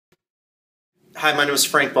Hi, my name is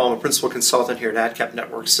Frank Ball. I'm a Principal Consultant here at AdCap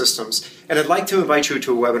Network Systems, and I'd like to invite you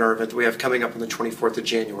to a webinar event that we have coming up on the 24th of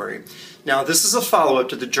January. Now, this is a follow-up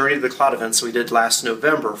to the Journey to the Cloud events that we did last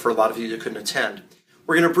November for a lot of you that couldn't attend.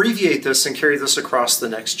 We're going to abbreviate this and carry this across the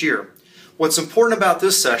next year. What's important about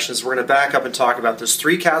this session is we're going to back up and talk about those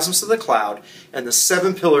 3 chasms to the cloud and the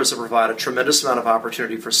 7 pillars that provide a tremendous amount of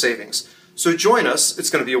opportunity for savings. So join us. It's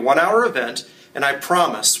going to be a 1-hour event. And I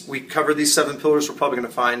promise, we cover these 7 pillars, we're probably going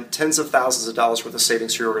to find tens of thousands of dollars worth of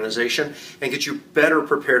savings for your organization and get you better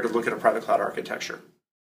prepared to look at a private cloud architecture.